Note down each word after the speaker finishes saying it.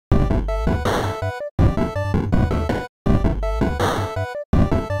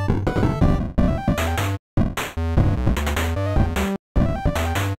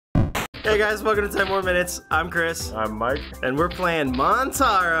Hey guys, welcome to 10 More Minutes. I'm Chris. I'm Mike. And we're playing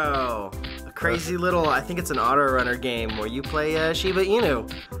Montaro. A crazy little, I think it's an auto runner game where you play Shiba Inu.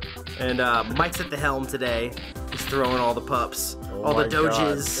 And Mike's at the helm today. He's throwing all the pups, all the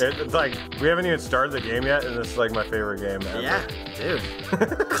Doges. It's like, we haven't even started the game yet, and this is like my favorite game ever. Yeah, dude.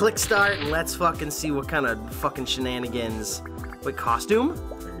 Click start and let's fucking see what kind of fucking shenanigans. Wait, costume?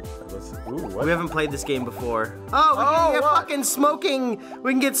 Ooh, what? We haven't played this game before. Oh, we can get fucking smoking.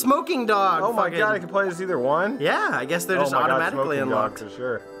 We can get smoking dog. Oh my god, I can play this either one? Yeah, I guess they're just automatically unlocked. Dog for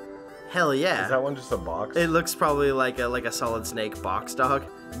sure. Hell yeah. Is that one just a box? It looks probably like a solid snake box dog.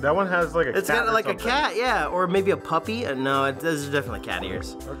 That one has like a cat. It's got like something. a cat, yeah, or maybe a puppy. No, those are definitely cat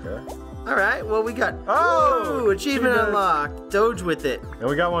ears. Okay. All right, well we got achievement unlocked. Doge with it. And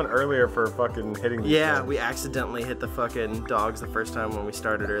we got one earlier for fucking hitting. Yeah, things. we accidentally hit the fucking dogs the first time when we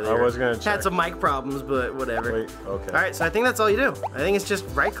started earlier. I was gonna check. Had some mic problems, but whatever. Wait, okay. All right, so I think that's all you do. I think it's just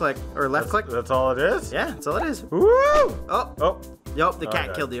right click or left click. That's all it is? Yeah, that's all it is. Woo! Oh. Yup, the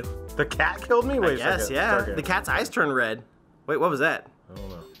cat killed you. The cat killed me? Wait I guess, a second. yeah. Okay. The cat's eyes turned red. Wait, what was that? I don't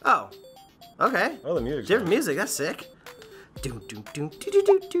know. Oh. Okay. Oh, the music's Different nice. music, that's sick. I'm Wait,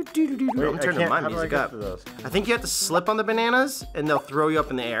 turning my how do I music get up. to those? I think you have to slip on the bananas and they'll throw you up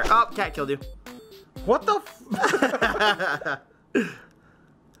in the air. Oh, cat killed you. What the f-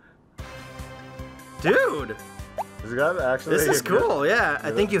 Dude, Is that actually? this is cool, yeah.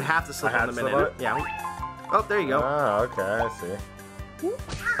 I think you have to slip I on have the to slip banana. on it? Yeah. Oh, there you go. Ah, okay, I see.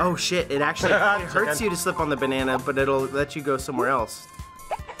 Oh shit, it actually it hurts you to slip on the banana, but it'll let you go somewhere else.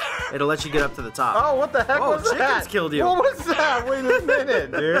 It'll let you get up to the top. Oh, what the heck was that? Chickens killed you. What was that? Wait a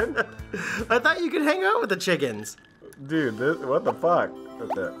minute, dude. I thought you could hang out with the chickens. Dude, what the fuck?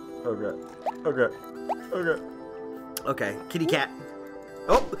 Okay, okay, okay, okay. Okay, kitty cat.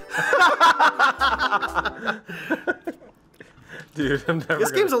 Oh! Dude, I'm never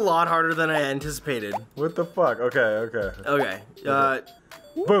This game's a lot harder than I anticipated. What the fuck? Okay, okay. Okay,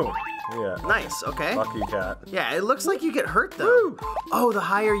 Boom. Yeah. nice, okay. Fuck you, cat. Yeah, it looks like you get hurt though. Woo. Oh, the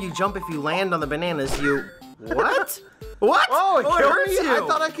higher you jump if you land on the bananas, you... What? What? Oh, it killed hurts me? you. I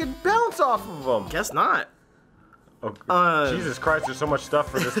thought I could bounce off of them. Guess not. Oh, Jesus Christ, there's so much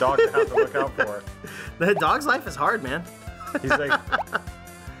stuff for this dog to have to look out for. The dog's life is hard, man. He's like...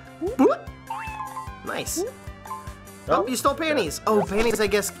 Boop. Nice. Oh, you stole panties. Yeah. Oh, panties, I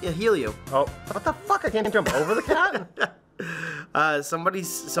guess, heal you. Oh, what the fuck? I can't jump over the cat? Somebody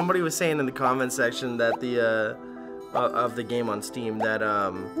was saying in the comment section that the of the game on Steam that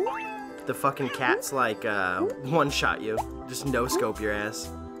the fucking cat's like one shot you, just no scope your ass.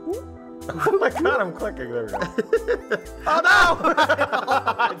 Oh my god, I'm clicking. There we go. Oh no!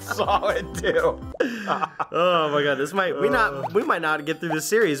 I saw it too. Oh my god, this might we might not get through this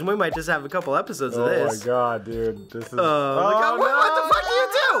series. We might just have a couple episodes of this. Oh my god, dude, this is. Oh my god, what the fuck do you do?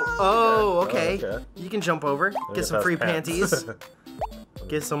 Oh, okay. Okay. You can jump over, get some free panties.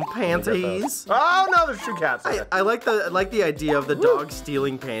 Get some panties. Oh no, there's two cats. I like the idea of the dog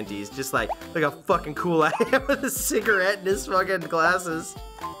stealing panties, just like a fucking cool ass with a cigarette in his fucking glasses.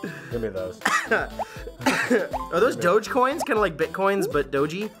 Give me those. Are those Doge coins? Kind of like Bitcoins, but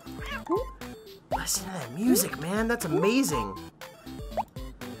Doge? Listen to that music, man. That's amazing.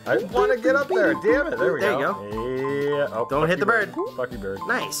 I want to get up there. Damn it. There we There go. you Yeah. Oh, Don't hit the bird. Fuck you, bird.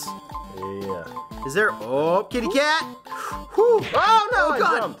 Nice. Yeah. Is there... Oh, kitty cat. Whew. Oh no, Oh, I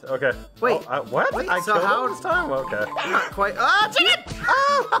God. jumped. Okay. Wait. Oh, what? Wait, I so killed how- him this time? Okay. Not quite... Oh, chicken!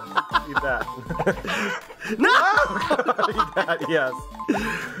 Oh! Eat that. No! Eat that, yes.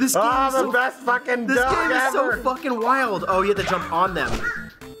 This game is the so... best fucking This dog game is so ever. fucking wild. Oh, you have to jump on them.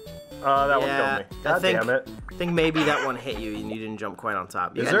 That one killed me. God damn it. I think maybe that one hit you and you didn't jump quite on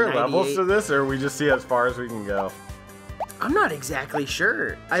top. You Is got there 98. levels to this, or we just see as far as we can go? I'm not exactly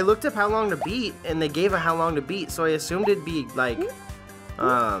sure. I looked up how long to beat, and they gave a how long to beat, so I assumed it'd be like,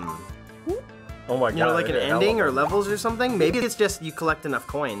 Oh my god. you know, like an they did hell ending of or them. levels or something. Maybe it's just you collect enough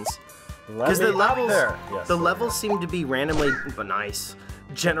coins. Let Because me the up levels, there. Yes, the there we levels seem to be randomly, but nice,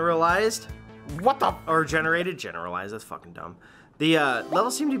 generalized, go. What the? or generated. Generalized. That's fucking dumb. The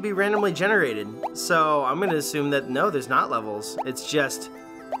levels seem to be randomly generated, so I'm gonna assume that no, there's not levels. It's just.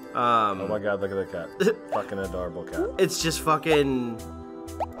 Oh my god, look at that cat. Fucking adorable cat. It's just fucking.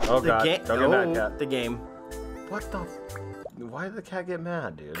 Oh The god, game. don't get mad, cat. The game. What the? Why did the cat get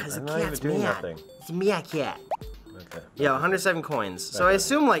mad, dude? Because the I'm not even cat's doing mad. nothing. It's a meow cat. Okay. Yeah, 107 coins. So I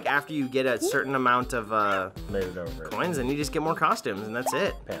assume like after you get a certain amount of Made it over. coins, then you just get more costumes, and that's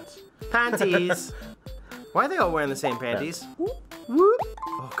it. Pants. Panties. Why are they all wearing the same panties? Whoop.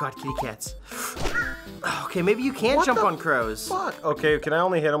 Oh god, kitty cats. Okay, maybe you can't What jump the on crows. Fuck. Okay, can I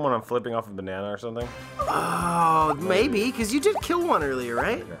only hit him when I'm flipping off a banana or something? Oh, maybe, because you did kill one earlier,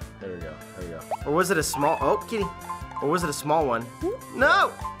 right? Okay, there we go. There we go. Or was it a small... Oh, kitty. Or was it a small one?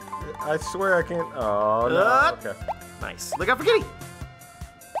 No! I swear I can't... Oh, no. Okay. Nice. Look out for kitty.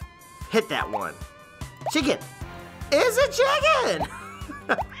 Hit that one. Chicken. It's a chicken!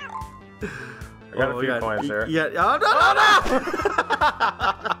 I got a few coins there. Yeah. Oh,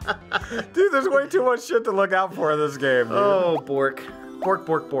 no! Dude, there's way too much shit to look out for in this game, dude. Oh, bork. Bork,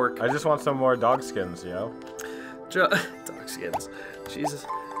 bork, bork. I just want some more dog skins, you know? Dog skins. Jesus.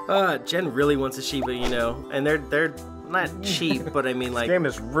 Jen really wants a Shiba Inu, and they're not cheap, but I mean, like... This game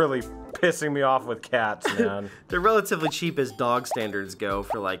is really pissing me off with cats, man. They're relatively cheap as dog standards go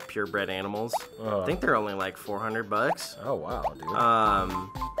for, like, purebred animals. I think they're only, like, $400. Oh, wow,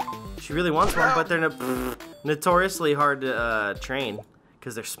 dude. She really wants one, but they're notoriously hard to train,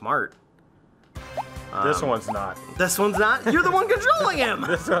 because they're smart. This one's not. This one's not? You're the one controlling him!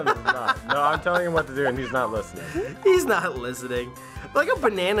 This one's not. No, I'm telling him what to do, and he's not listening. He's not listening. Like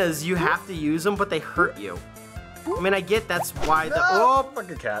bananas, you have to use them, but they hurt you. I mean, I get that's why the... Oh,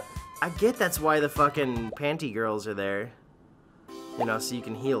 fucking cat. I get that's why the fucking panty girls are there. You know, so you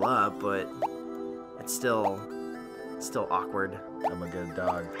can heal up, but it's still awkward. I'm a good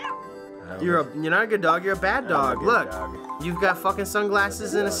dog. You're not a good dog, you're a bad dog. Look, you've got fucking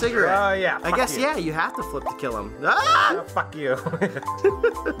sunglasses and a cigarette. Oh, yeah, I guess, yeah, you have to flip to kill him. Ah! Oh, fuck you.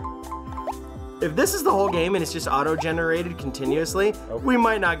 If this is the whole game and it's just auto-generated continuously, we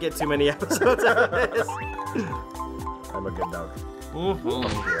might not get too many episodes out of this. I'm a good dog. Mm-hmm.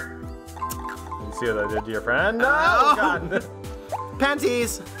 You see what I did to your friend? No, God.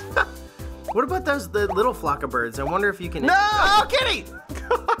 Panties. What about the little flock of birds? I wonder if you can... No! Oh, kitty!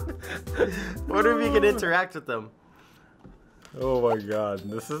 Wonder if you can interact with them. Oh my God,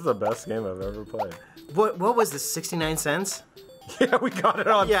 this is the best game I've ever played. What was this, 69 cents? Yeah, we got it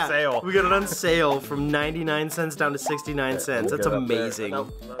on sale. We got it on sale from 99 cents down to 69 cents. That's amazing.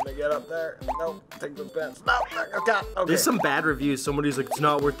 Nope, let me get up there. Nope, take those pants. Nope, okay. There's some bad reviews. Somebody's like, it's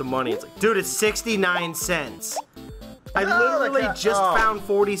not worth the money. It's like, dude, it's 69 cents. I literally just found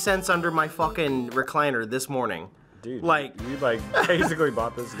 40 cents under my fucking recliner this morning. Dude, like, you basically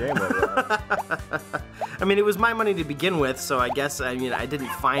bought this game over that. I mean, it was my money to begin with, so I guess, I mean, I didn't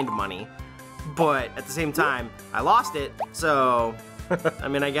find money. But at the same time, I lost it, so, I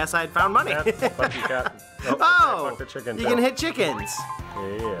mean, I guess I had found money. Fuck you, cat. Oh, fuck the chicken you can hit chickens.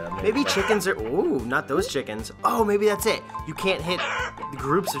 Yeah, maybe chickens are, ooh, not those chickens. Oh, maybe that's it. You can't hit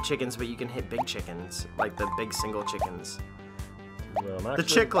groups of chickens, but you can hit big chickens, like the big single chickens. Well, the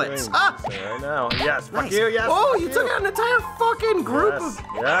chicklets. Ah! Right now. Yes, nice. Fuck you, yes. Oh, you took out an entire fucking group of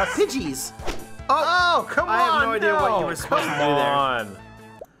Pidgeys. Oh, come on. I have no idea what you were supposed to do there.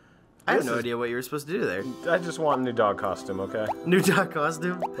 I have no idea what you were supposed to do there. I just want a new dog costume, okay? New dog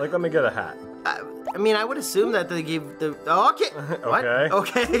costume? Like, let me get a hat. I mean, I would assume that they gave the... Oh, okay. What?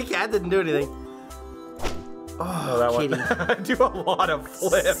 Okay, cat didn't do anything. Oh, that kitty. one. I do a lot of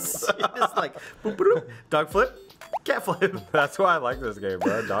flips. It's like, boop, boop, dog flip, cat flip. That's why I like this game,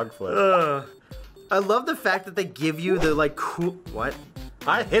 bro. Dog flip. I love the fact that they give you the, like, cool... What?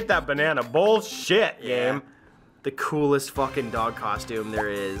 I hit that banana. Bullshit, game. The coolest fucking dog costume there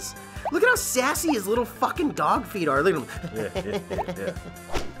is. Look at how sassy his little fucking dog feet are. Look at him. Yeah.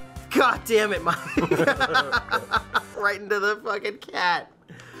 God damn it, Mike. Right into the fucking cat.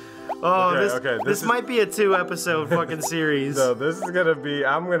 Oh, this might be a 2-episode fucking series. No, this is gonna be,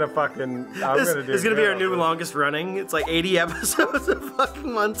 this is gonna be our new longest running. It's like 80 episodes of fucking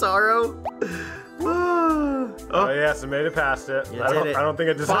Montaro. Oh yes, I made it past it. I don't think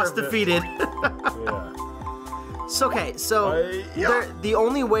it deserved Boss defeated. Yeah. So, okay, so the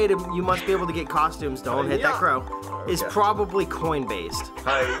only way you must be able to get costumes, don't hit that crow, is probably coin-based.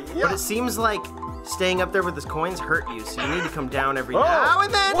 But it seems like staying up there with his coins hurt you, so you need to come down every now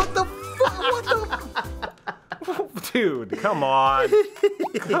and then. What the fuck? What the? Dude, come on.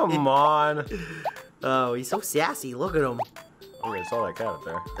 Come on. Oh, he's so sassy. Look at him. Oh, I saw that cat up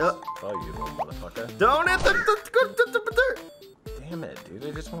there. Oh, you little motherfucker. Don't hit the... Damn it, dude.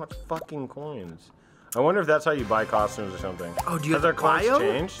 I just want fucking coins. I wonder if that's how you buy costumes or something. Oh, do you have to buy them?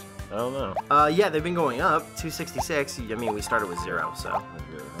 Changed? I don't know. Yeah, they've been going up. 266. I mean, we started with 0, so.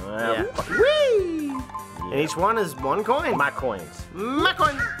 Yeah. Whee! And each one is 1 coin. My coins. My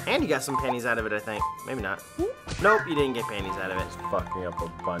coin. And you got some panties out of it, I think. Maybe not. Nope, you didn't get panties out of it. It's fucking up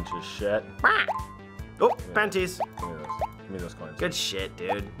a bunch of shit. Oh, panties. Give me those coins. Good shit,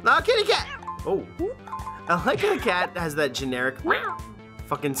 dude. No, kitty cat. Oh. I like how the cat has that generic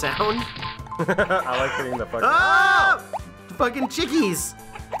fucking sound. I like hitting the fucking... Oh! Fucking chickies.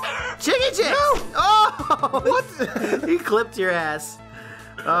 Chicky chicks. No. Oh! What? He clipped your ass.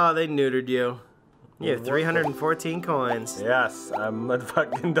 Oh, they neutered you. You have 314 coins. Yes, I'm a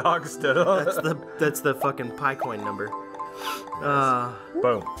fucking dog still. That's the fucking pie coin number.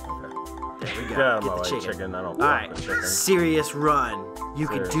 Boom. Okay. There we go. Get out of my the way, chicken. chicken. I don't All fuck with chicken. right, serious run. You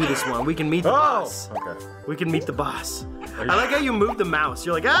can do this one. We can meet the boss. Okay. We can meet the boss. I like how you move the mouse.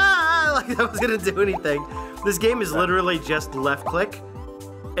 You're like, ah, like that was gonna do anything. This game is literally just left click,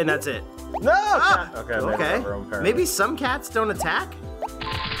 and that's it. No! Ah, okay. Maybe some cats don't attack?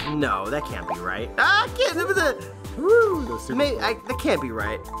 No, that can't be right. Ah, I can't. That can't be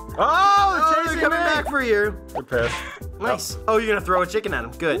right. Oh, they're coming back for you. They're pissed. Nice. Oh, you're gonna throw a chicken at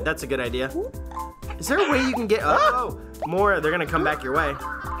them. Good. That's a good idea. Is there a way you can get? Oh, more. They're gonna come back your way.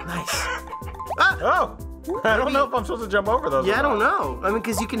 Nice. Ah. Oh. I don't know if I'm supposed to jump over those. Yeah, I don't know. I mean,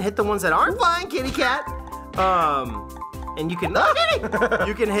 because you can hit the ones that aren't flying, kitty cat. And you can.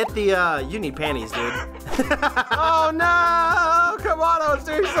 You can hit the. You need panties, dude. Oh no! Come on, I was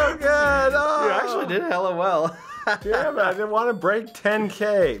doing so good. Oh. You actually did hella well. Damn it, I didn't want to break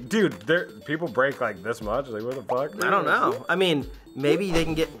 10K. Dude, people break like this much? Like, what the fuck? Dude? I don't know. I mean, maybe they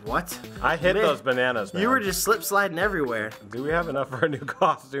can get, what? I hit those bananas, man. You were just slip sliding everywhere. Do we have enough for a new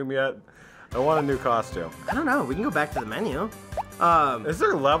costume yet? I want a new costume. I don't know. We can go back to the menu. Is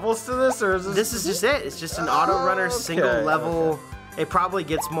there levels to this, or is this? This is just it. It's just an auto runner, single level. Okay. It probably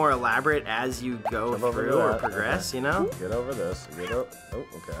gets more elaborate as you go through or progress, you know? Get over this. Oh,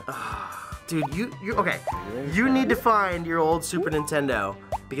 okay. Dude, you okay. You need to find your old Super Nintendo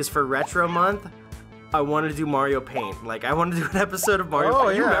because for Retro Month, I want to do Mario Paint. Like, I want to do an episode of Mario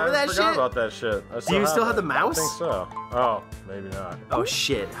Paint. You remember that shit? I forgot about that shit. Do you still have the mouse? I think so. Oh, maybe not. Oh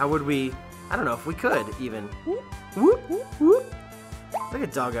shit. How would we? I don't know if we could even. Whoop, whoop, whoop. Look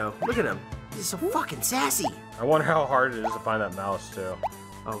at Doggo. Look at him. He's so fucking sassy. I wonder how hard it is to find that mouse too.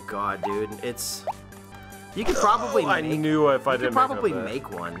 Oh god, dude. It's. You could probably make. I knew if I didn't. You could probably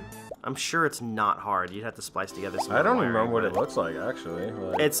make one. I'm sure it's not hard. You'd have to splice together some. I don't remember what it looks like actually.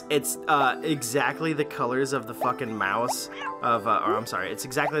 Like... It's exactly the colors of the fucking mouse of or I'm sorry. It's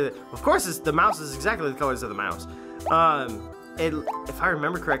exactly of course the mouse is exactly the colors of the mouse. If I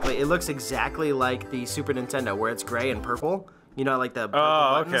remember correctly, it looks exactly like the Super Nintendo where it's gray and purple. You know, like the purple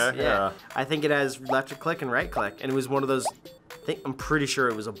buttons. Okay, yeah. I think it has left click and right click, and it was one of those. I'm pretty sure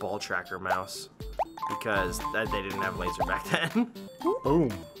it was a ball tracker mouse because they didn't have laser back then. Boom.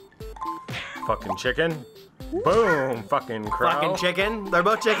 Fucking chicken. Boom. Fucking crow. Fucking chicken. They're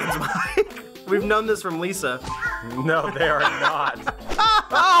both chickens, Mike. We've known this from Lisa. No, they are not.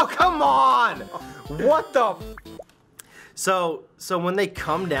 Oh, come on. What the? So when they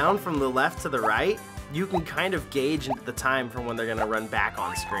come down from the left to the right, you can kind of gauge the time from when they're gonna run back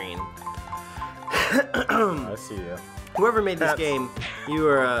on screen. I see you. Whoever made this game, you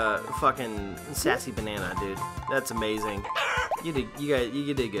are a fucking sassy banana, dude. That's amazing. You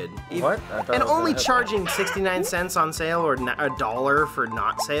did good. What? And only charging 69 cents on sale or $1 for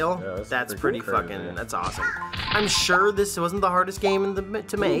not sale. Yeah, that's pretty fucking. That's awesome. I'm sure this wasn't the hardest game to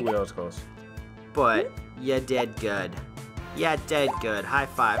make. Ooh, that was close. But you did good. Yeah, dead good. High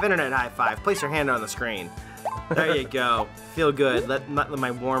five. Internet high five. Place your hand on the screen. There you go. Feel good. Let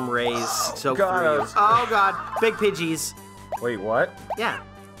my warm rays soak through you. Oh, God. Big Pidgeys. Wait, what? Yeah.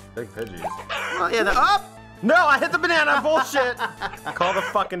 Big Pidgeys. Oh, yeah. Up! No, I hit the banana. Bullshit. Call the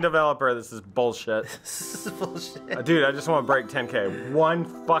fucking developer. This is bullshit. This is bullshit. Dude, I just want to break 10K. One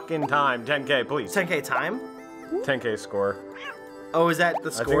fucking time. 10K, please. 10K time? 10K score. Oh, is that the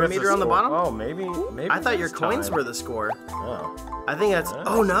score meter on the bottom? Oh, maybe. I thought your coins were the score. Oh. I think that's.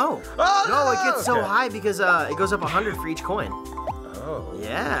 Oh no! Oh, no, it gets so high because it goes up 100 for each coin. Oh.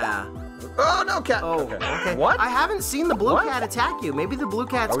 Yeah. Oh no, cat. Oh, okay. What? I haven't seen the blue cat attack you. Maybe the blue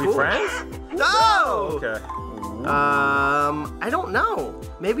cat's cool. cool. Are we friends? No. Okay. I don't know.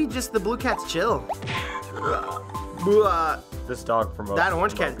 Maybe just the blue cat's chill. This dog promotes. That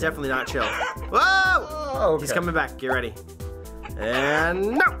orange cat's definitely not chill. Whoa! Oh, okay. He's coming back. Get ready.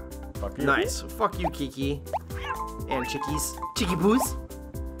 And no. Fuck you. Nice. Fuck you, Kiki. And chickies. Chicky poos.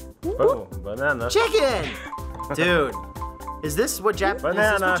 Boom. Banana. Chicken! Dude. Is this what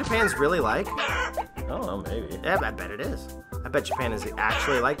Japan's really like? I don't know, maybe. Yeah, I bet it is. I bet Japan is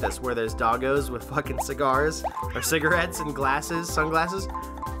actually like this, where there's doggos with fucking cigars, or cigarettes and glasses, sunglasses,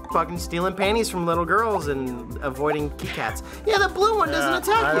 fucking stealing panties from little girls and avoiding Kit Kats. Yeah, the blue one doesn't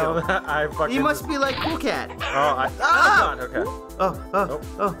attack you. You must be like Cool Cat. Oh, God, okay.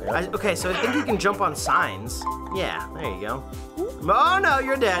 Okay, so I think you can jump on signs. Yeah, there you go. Oh no,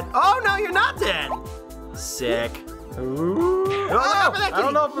 you're dead. Oh no, you're not dead. Sick. Ooh. I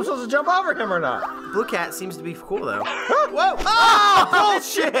don't know if I'm supposed to jump over him or not. Blue Cat seems to be cool though. Whoa! Oh,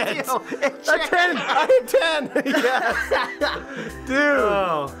 bullshit! I hit 10. Yes. Dude.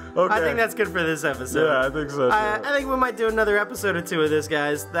 Oh. Okay. I think that's good for this episode. Yeah, I think so too. I think we might do another episode or two of this,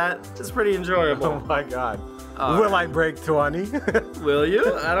 guys. That is pretty enjoyable. Oh my god. All Will right. I break 20? Will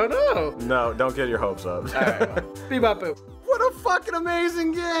you? I don't know. No, don't get your hopes up. All right. Bebop. What a fucking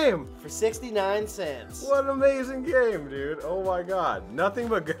amazing game! For 69 cents. What an amazing game, dude. Oh my god. Nothing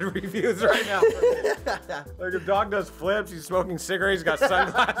but good reviews right now. Like, a dog does flips, he's smoking cigarettes, he's got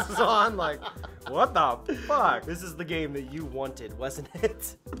sunglasses on. Like, what the fuck? This is the game that you wanted, wasn't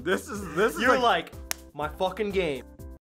it? This is You're like, my fucking game.